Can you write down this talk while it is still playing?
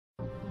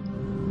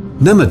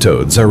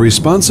Nematodes are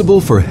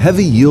responsible for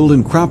heavy yield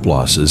and crop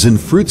losses in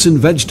fruits and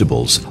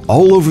vegetables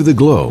all over the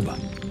globe.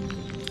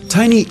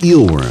 Tiny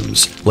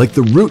eelworms, like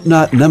the root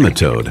knot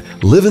nematode,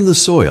 live in the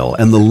soil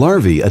and the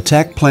larvae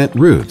attack plant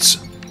roots.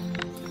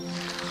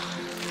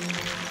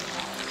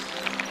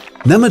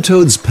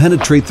 Nematodes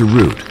penetrate the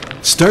root,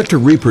 start to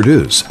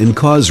reproduce, and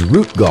cause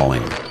root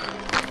galling.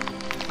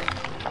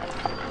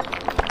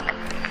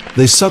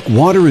 They suck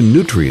water and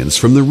nutrients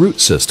from the root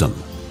system.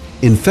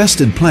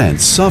 Infested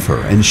plants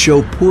suffer and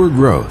show poor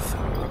growth.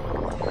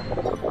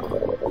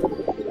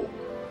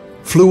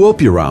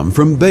 Fluopuram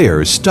from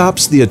Bayer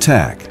stops the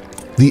attack.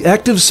 The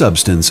active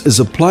substance is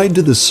applied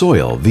to the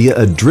soil via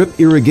a drip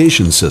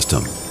irrigation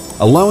system,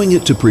 allowing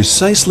it to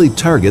precisely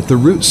target the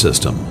root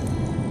system.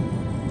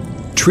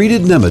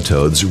 Treated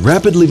nematodes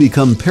rapidly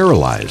become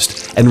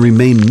paralyzed and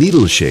remain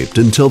needle-shaped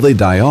until they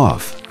die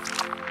off.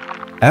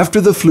 After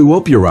the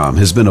fluopuram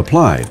has been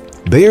applied,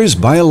 Bayer's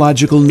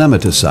biological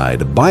nematicide,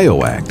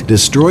 BioAct,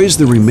 destroys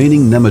the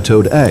remaining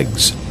nematode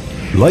eggs.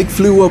 Like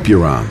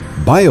fluopuram,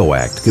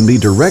 BioAct can be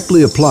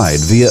directly applied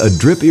via a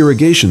drip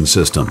irrigation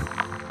system.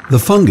 The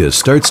fungus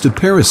starts to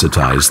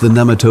parasitize the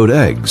nematode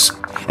eggs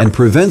and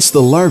prevents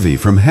the larvae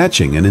from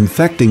hatching and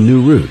infecting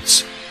new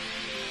roots.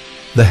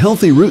 The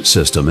healthy root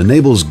system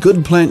enables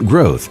good plant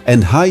growth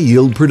and high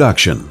yield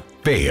production.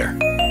 Bayer.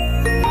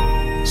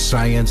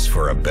 Science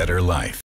for a better life.